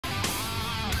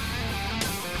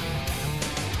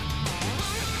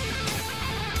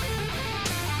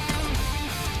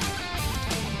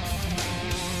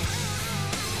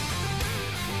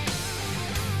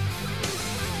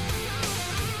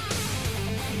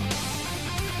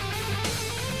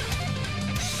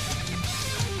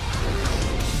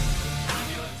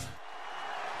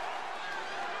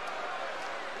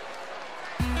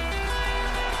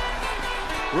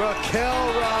Raquel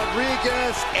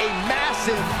Rodriguez, a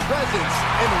massive presence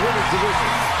in the women's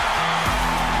division.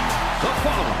 The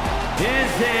following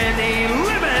is an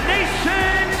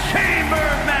Elimination Chamber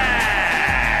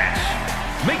match.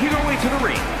 Making her way to the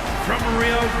ring from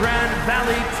Rio Grande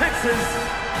Valley, Texas,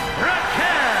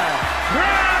 Raquel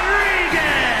Rodriguez.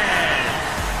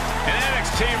 And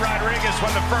NXT Rodriguez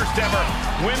won the first ever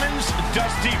Women's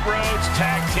Dusty Rhodes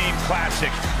Tag Team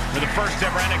Classic. For the first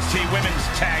ever NXT Women's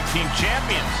Tag Team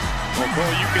Champions. Well,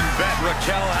 Cole, you can bet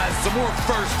Raquel has some more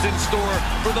firsts in store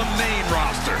for the main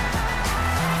roster.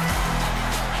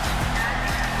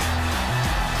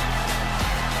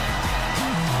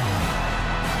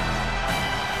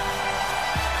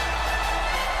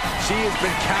 She has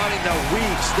been counting the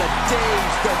weeks, the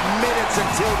days, the minutes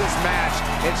until this match,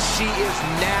 and she is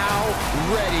now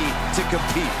ready to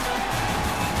compete.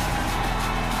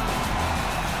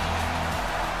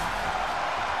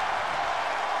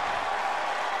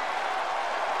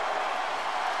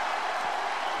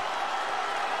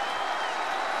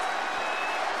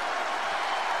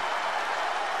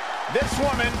 This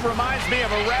woman reminds me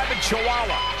of a rabid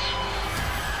chihuahua.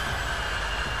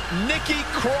 Nikki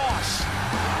Cross.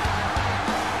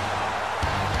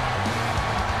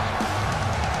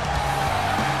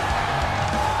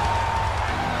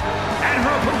 And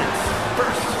her opponents,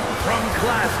 first from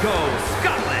Glasgow,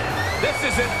 Scotland. This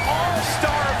is an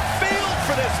all-star field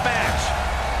for this match.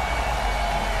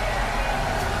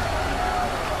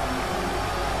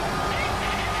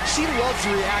 She loves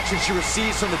the reaction she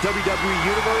receives from the WWE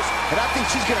Universe, and I think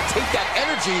she's going to take that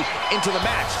energy into the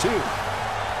match, too.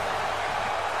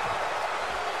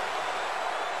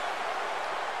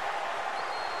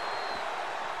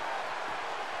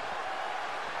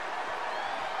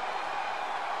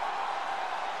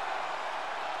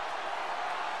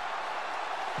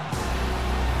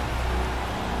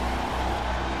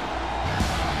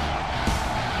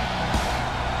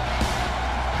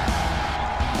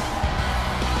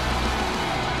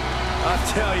 I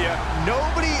tell you,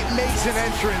 nobody makes an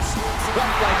entrance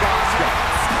quite like Asuka.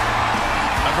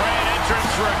 A grand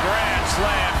entrance for a Grand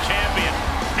Slam champion.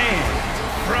 And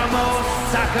from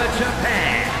Osaka,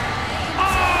 Japan,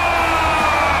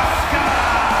 Asuka!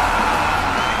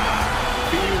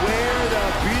 Beware the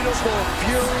beautiful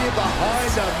fury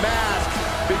behind the mask,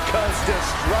 because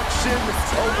destruction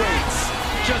awaits.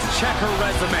 Just check her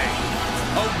resume.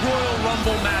 A Royal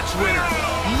Rumble match winner,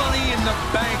 Money in the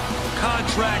Bank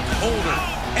contract holder,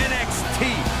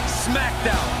 NXT,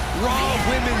 SmackDown, Raw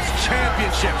Women's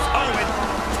Championships, oh, and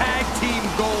Tag Team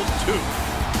Gold too.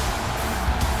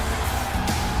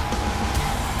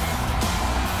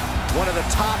 One of the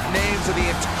top names of the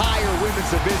entire women's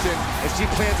division, and she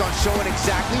plans on showing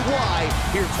exactly why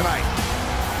here tonight.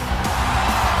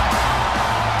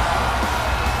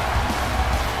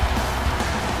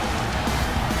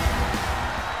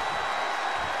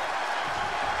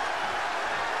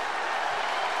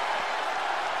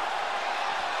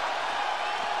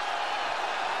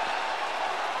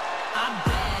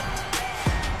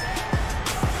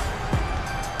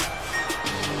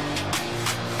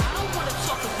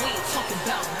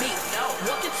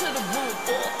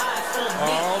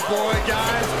 Oh boy,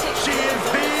 guys, she is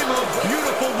the most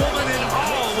beautiful woman in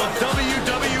all of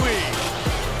WWE.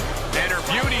 And her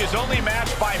beauty is only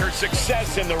matched by her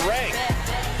success in the ring.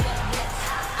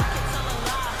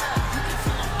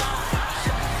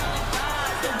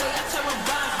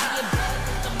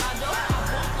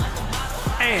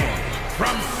 And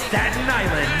from Staten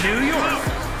Island, New York,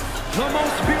 the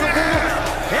most beautiful woman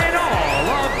in all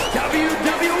of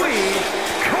WWE,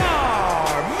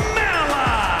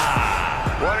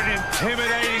 What an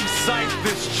intimidating sight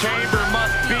this chamber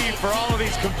must be for all of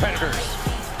these competitors.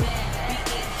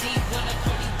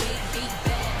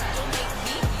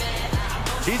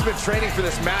 She's been training for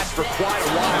this match for quite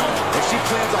a while, and she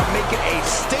plans on making a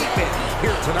statement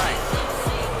here tonight.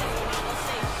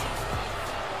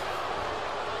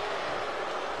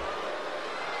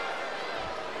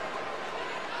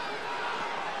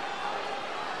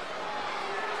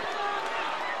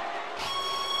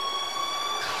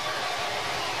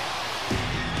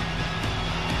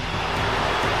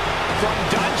 From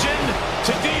dungeon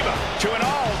to diva to an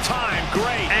all-time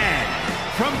great. And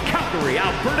from Calgary,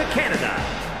 Alberta, Canada,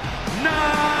 Natalya!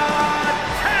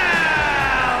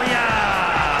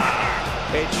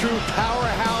 A true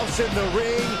powerhouse in the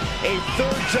ring, a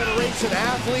third-generation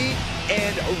athlete,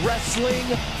 and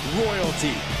wrestling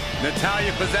royalty.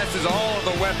 Natalya possesses all of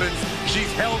the weapons.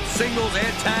 She's held singles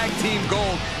and tag team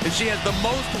gold, and she has the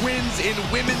most wins in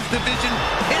women's division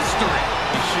history.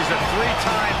 She's a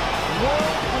three-time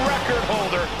world record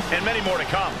holder, and many more to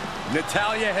come.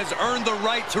 Natalya has earned the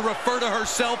right to refer to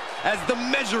herself as the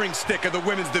measuring stick of the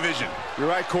women's division. You're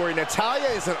right, Corey. Natalya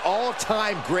is an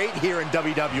all-time great here in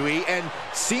WWE and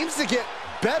seems to get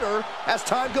better as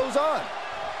time goes on.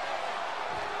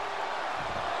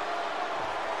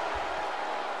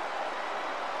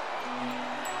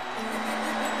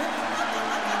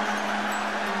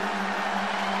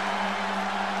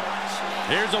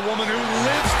 Here's a woman who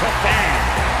lives to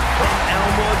fight. From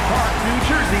Elmwood Park, New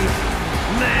Jersey,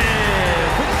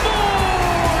 Liv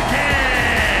Morgan.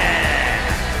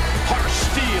 Harsh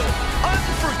steel,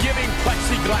 unforgiving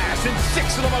plexiglass, and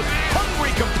 6 of the most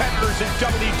hungry competitors in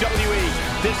WWE.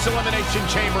 This Elimination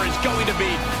Chamber is going to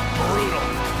be brutal.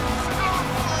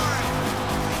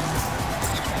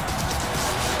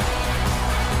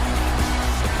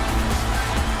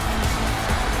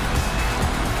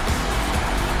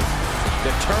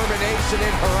 Determination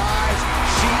in her eyes.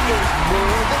 She is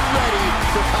more than ready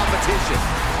for competition.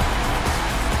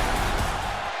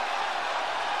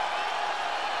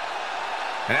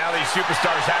 And now these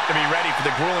superstars have to be ready for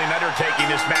the grueling undertaking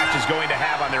this match is going to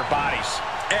have on their bodies.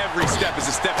 Every step is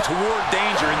a step toward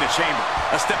danger in the chamber.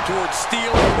 A step toward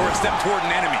steel or a step toward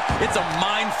an enemy. It's a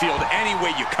minefield any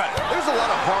way you cut it. There's a lot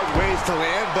of hard ways to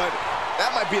land, but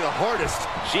that might be the hardest.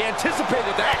 She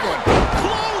anticipated that one.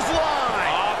 Clothesline!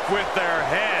 Off with their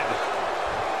head.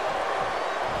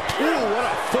 Ooh, what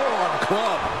a forearm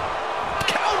club.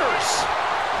 Counters!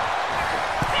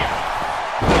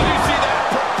 Did you see that?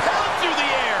 Propelled through the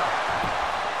air.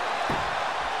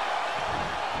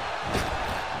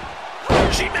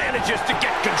 She manages to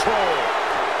get control.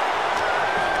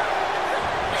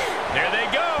 There they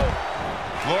go.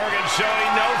 Morgan showing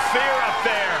no fear up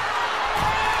there.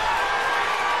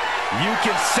 You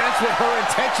can sense what her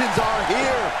intentions are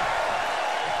here.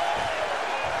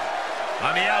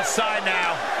 On the outside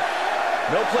now.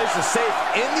 No place is safe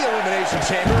in the Elimination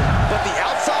Chamber, but the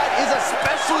outside is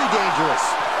especially dangerous.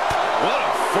 What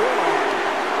a forearm.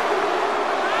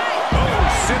 Oh,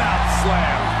 sit-out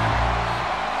slam.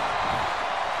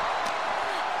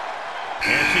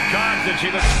 Here she comes, and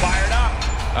she looks fired up.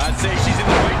 I'd say she's in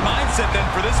the right mindset then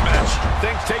for this match.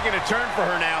 Things taking a turn for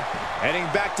her now. Heading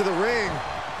back to the ring.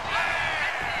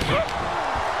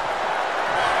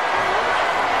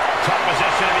 Tough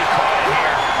position to be caught in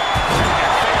here.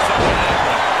 Face up and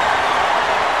angle.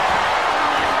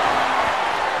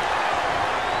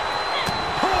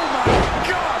 Oh my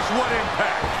gosh, what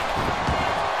impact!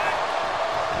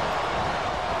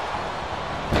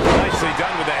 Nicely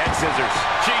done with the head scissors.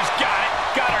 She's got it.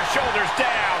 Got her shoulders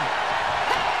down.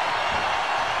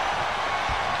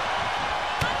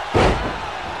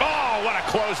 Oh, what a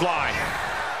clothesline.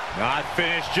 Not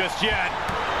finished just yet.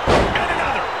 And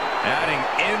another. Adding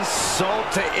insult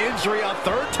to injury a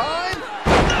third time?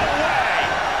 No way!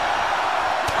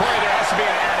 Corey, there has to be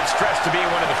an added stress to being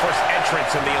one of the first entrants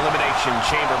in the Elimination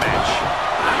Chamber match.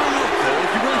 I don't know, Cole.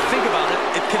 If you really think about it,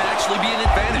 it can actually be an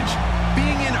advantage.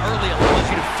 Being in early allows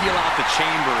you to feel out the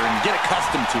chamber and get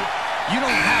accustomed to it. You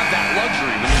don't have that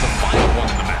luxury when you're the final one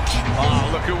in the match. Oh,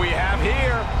 look who we have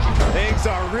here. Things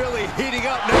are really heating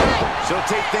up now. She'll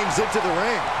take things into the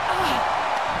ring.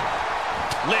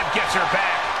 Liv gets her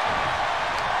back.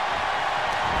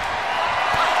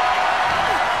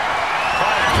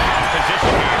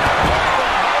 Position here.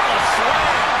 Oh, a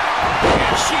slam.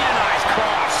 And she and I's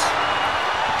cross.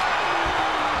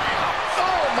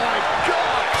 Oh, my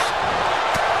gosh.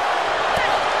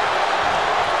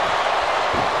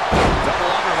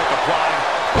 Double underhook applied.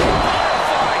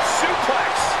 Butterfly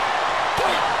suplex.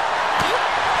 Oh.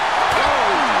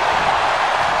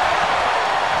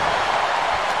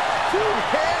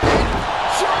 Two-handed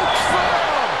choke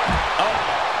slam. Oh.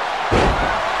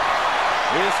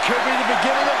 This could be the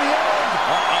beginning of the end.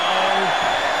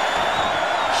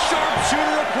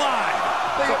 Sharpshooter applied.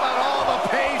 Think about all the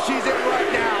pain she's in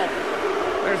right now.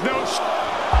 There's no...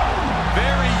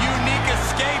 Very unique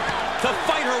escape to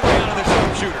fight her way out of the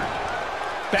sharpshooter.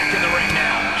 Back in the ring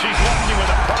now. She's looking with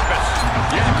a purpose.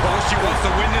 Yeah, Cole, she wants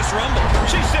to win this Rumble.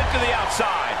 She's sent to the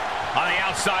outside. On the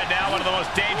outside now, one of the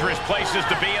most dangerous places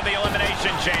to be in the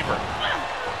Elimination Chamber.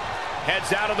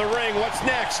 Heads out of the ring. What's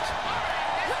next?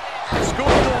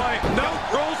 Schoolboy. No,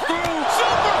 rolls through.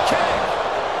 Super kick.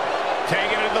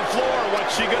 Taking it to the floor.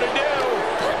 What's she gonna do?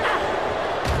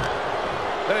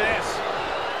 Look at this.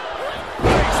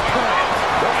 Face plant.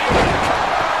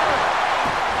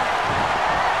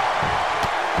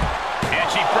 And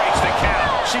she breaks the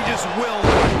count. She just will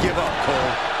not give up,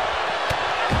 Cole.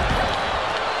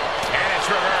 And it's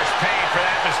reverse pain for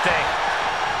that mistake.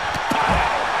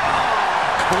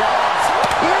 Claws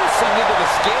piercing into the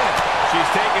skin.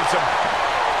 She's taking some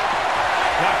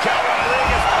Raquel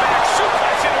Rodriguez back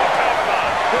suplex into a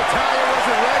powerbomb. Natalya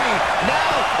wasn't ready.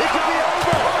 Now it could be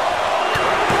over.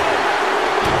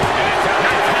 And it's out.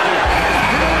 Natalya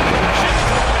she's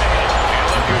eliminated. And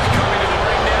look who's coming to the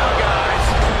ring now, guys.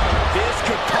 This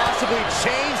could possibly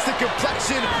change the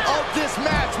complexion of this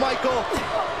match, Michael.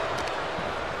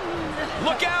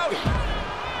 Look out!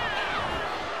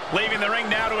 Leaving the ring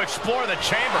now to explore the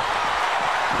chamber.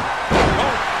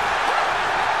 Oh,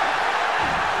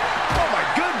 Oh my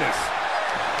goodness.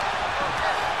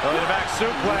 to the back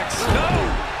suplex. No!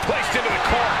 Placed into the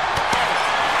corner.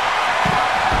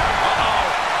 Uh-oh.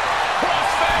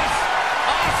 Crossface!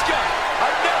 Asuka!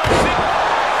 I've never seen...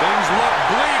 Things look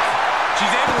bleak. She's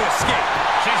able to escape.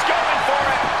 She's going for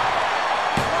it.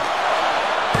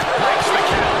 Breaks the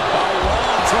count. A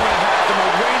long 2.5 the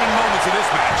waning moments of this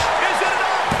match. Is it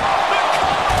enough? The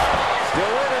cover!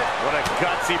 Still in it. What a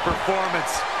gutsy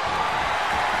performance.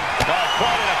 Oh,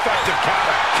 quite an effective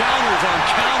counter. Counters on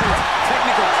counters.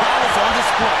 Technical prowess on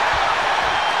display.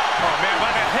 Oh, man,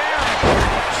 by the hair.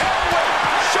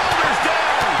 Shoulders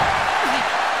down.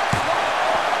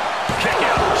 Kick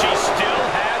out. She still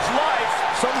has life.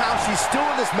 Somehow she's still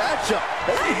in this matchup.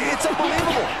 It's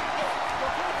unbelievable.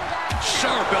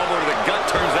 Sharp elbow to the gut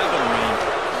turns that one around.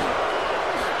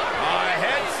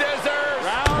 Head scissors.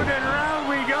 Round and round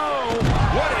we go.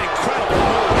 What an incredible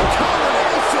move.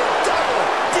 Combination double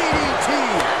DDT.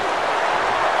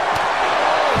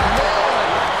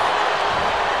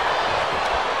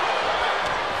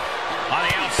 On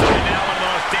the outside now, one of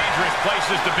the most dangerous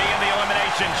places to be in the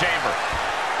Elimination Chamber.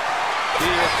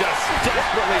 She is just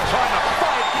desperately trying to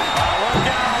fight. Look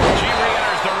out. She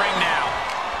re-enters the ring now.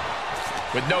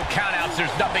 With no countouts,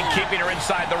 there's nothing keeping her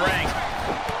inside the ring.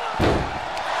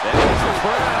 There's the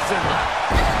press and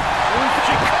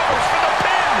She covers for the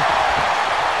pin.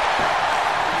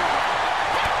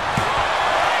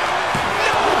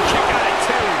 No, kick out at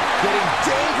 2. getting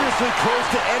dangerously close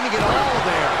to ending it all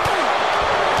there.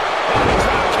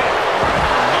 Drop kick.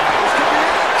 This could be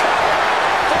it.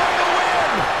 For the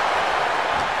win.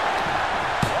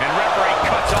 And referee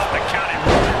cuts off the count and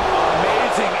one.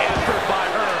 Amazing effort by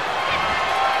her.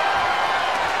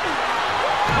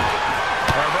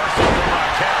 Reversal from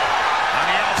Raquel. On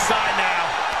the outside now.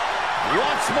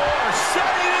 Once more,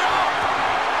 setting it up.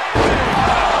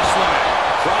 Power slam.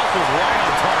 Cross was right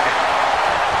on target.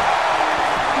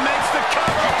 Makes the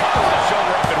cover. She pops the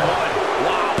shoulder up and one.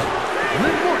 Wow.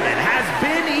 Liv Morgan has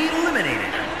been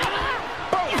eliminated.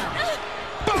 Boom.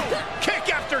 Boom. Kick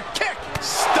after kick.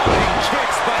 Stunning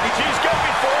kicks by the... She's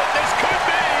going for it. This could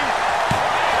be.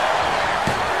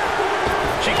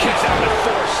 She kicks out with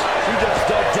force. She just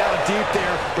dug down deep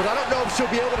there, but I don't know if she'll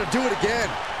be able to do it again.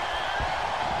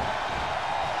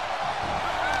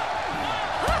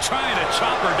 Trying to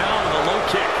chop her down with a low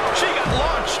kick. She got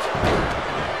launched.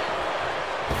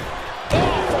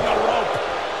 Oh, from the rope.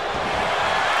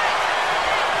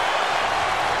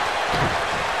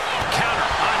 Counter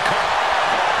on call.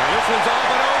 And this one's all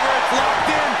but over. It's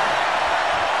locked in.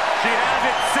 She has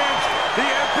it cinched. The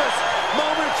Empress,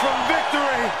 moments from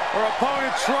victory. Her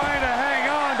opponent trying to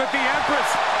hang on, but the Empress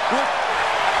will...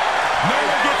 No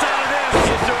one gets out of this.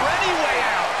 Is there any way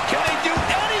out? Can they do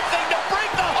anything to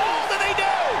break the hold? And they do.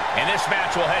 And this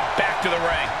match will head back to the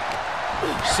ring.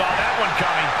 Saw that one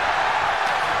coming.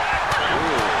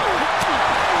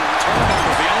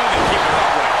 Turnbuckle's the only thing keeping her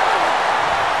upright.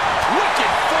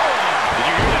 Wicked forearm. Did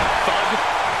you hear that thud?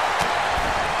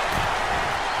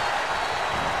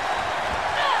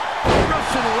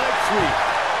 Russian leg sweep.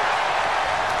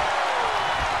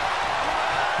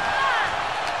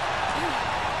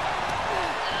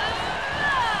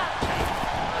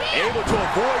 Able to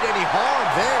avoid any harm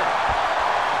there.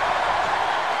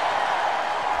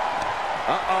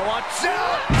 Uh-oh, watch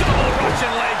out! Double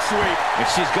Russian leg sweep. And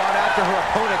she's gone after her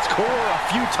opponent's core a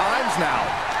few times now.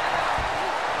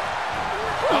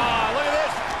 Look at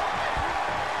this.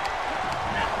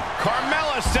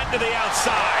 Carmella sent to the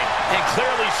outside and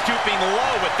clearly stooping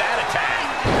low with that attack.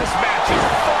 This match is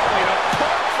falling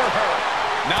apart for her.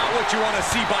 Not what you want to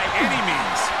see by any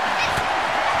means.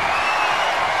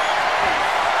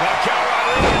 Raquel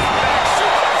Rodriguez back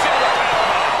suplex into the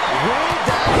powerbomb. Way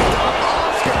down to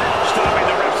Asuka. Stopping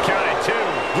the ref's count at 2.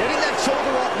 Getting that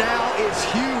shoulder up now is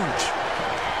huge.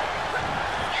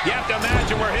 You have to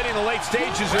imagine we're hitting the late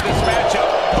stages of this matchup.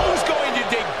 Who's going to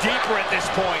dig deeper at this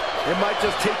point? It might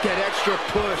just take that extra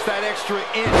push, that extra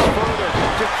inch further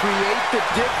to create the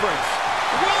difference.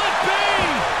 Will it be?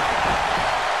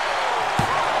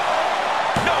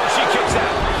 No, she kicks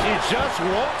out. She just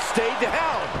won't stay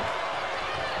down.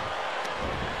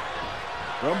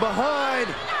 From behind.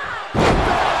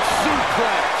 Back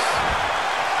suplex.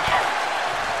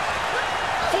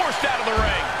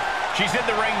 She's in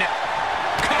the ring now.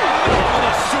 With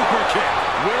a super kick.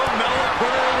 Will Miller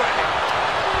put her away?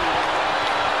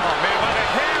 Oh, man, by the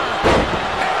hair.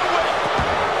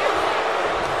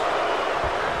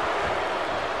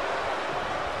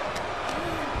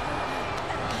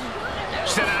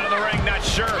 Sent out of the ring, not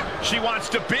sure she wants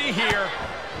to be here.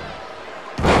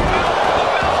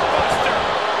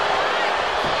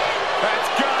 That's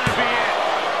gotta be it.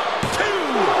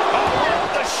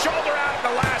 The shoulder out at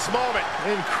the last moment.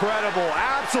 Incredible,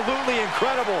 absolutely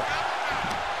incredible.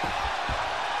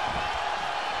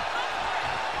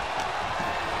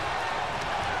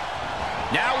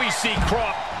 Now we see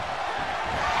Croft.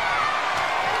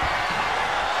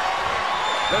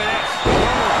 Look at this.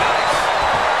 Nice.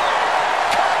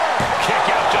 Kick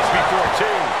out just before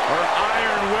two. Her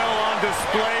iron will on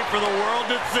display for the world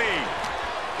to see.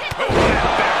 Oh, that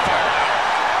backfired out.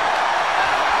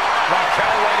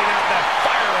 Raquel letting out that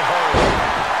fire of hers.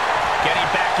 Getting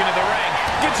back into the ring.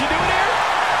 Did she do it here?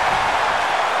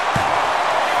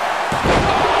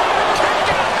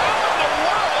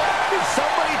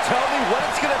 Tell me what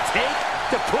it's going to take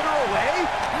to put her away?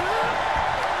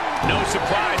 No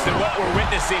surprise that what we're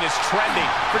witnessing is trending.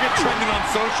 Forget trending on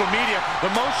social media. The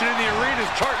motion in the arena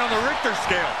is charting on the Richter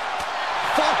scale.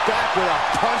 Fought back with a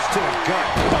punch to the gut.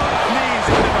 Both knees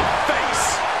into the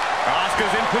face.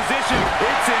 Asuka's in position.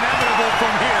 It's inevitable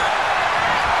from here.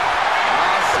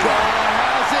 Asuka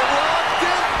has it locked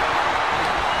in.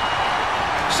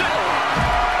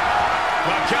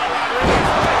 Raquel Rodriguez.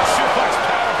 Suplex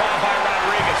powerbomb by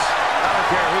Rodriguez. I don't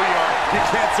care who you are. You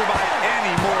can't survive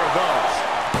any more of those.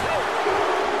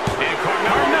 And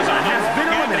Carmella has been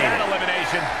eliminated. That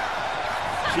elimination.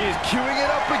 She is queuing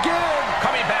it up again.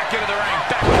 Coming back into the ring.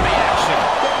 Back to the action.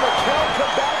 Then Raquel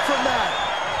come back from that.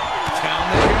 Down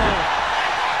they go.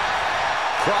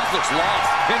 Cross looks lost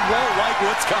and won't like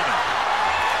what's coming.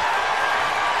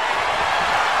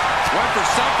 Went for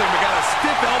something, but got a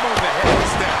stiff elbow in the head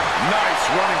instead. Nice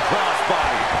running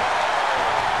crossbody.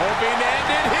 Hoping to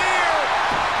end it here.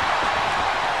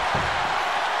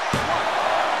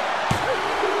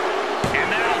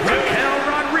 And that'll do it. Raquel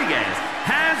Rodriguez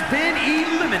has been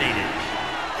eliminated.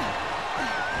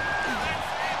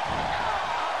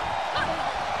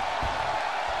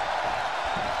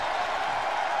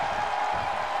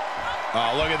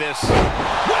 Oh, look at this.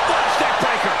 Whiplash neck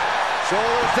breaker.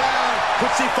 Shoulders down.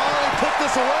 Could she finally put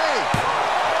this away?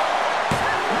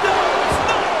 No, it's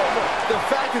not. The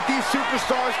fact that these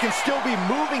superstars can still be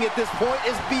moving at this point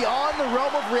is beyond the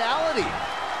realm of reality.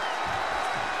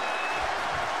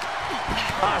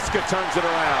 Asuka turns it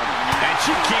around. And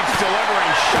she keeps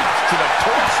delivering shots to the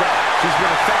torso. She's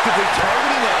been effectively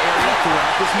targeting that area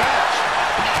throughout this match.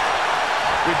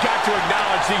 We've got to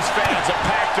acknowledge these fans. A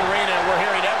packed arena, and we're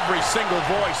hearing every single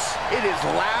voice. It is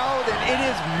loud and it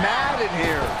is mad in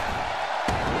here.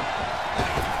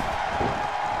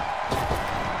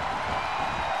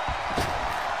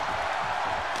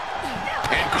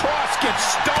 And Cross gets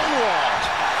stonewalled.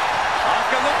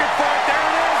 Asuka looking for it. There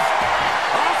it is.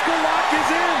 Asuka lock is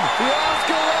in. The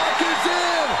Asuka lock is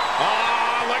in.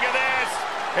 Oh, look at this.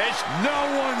 No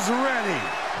one's ready.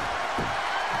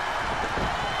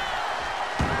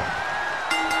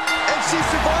 And she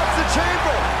survives the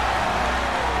chamber.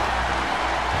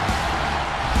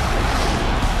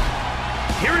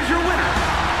 Here is your winner,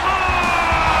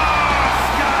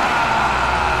 Asuka!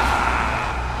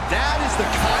 That is the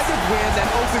kind of win that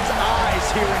opens eyes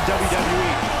here in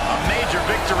WWE. A major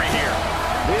victory here.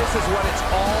 This is what it's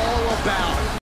all about.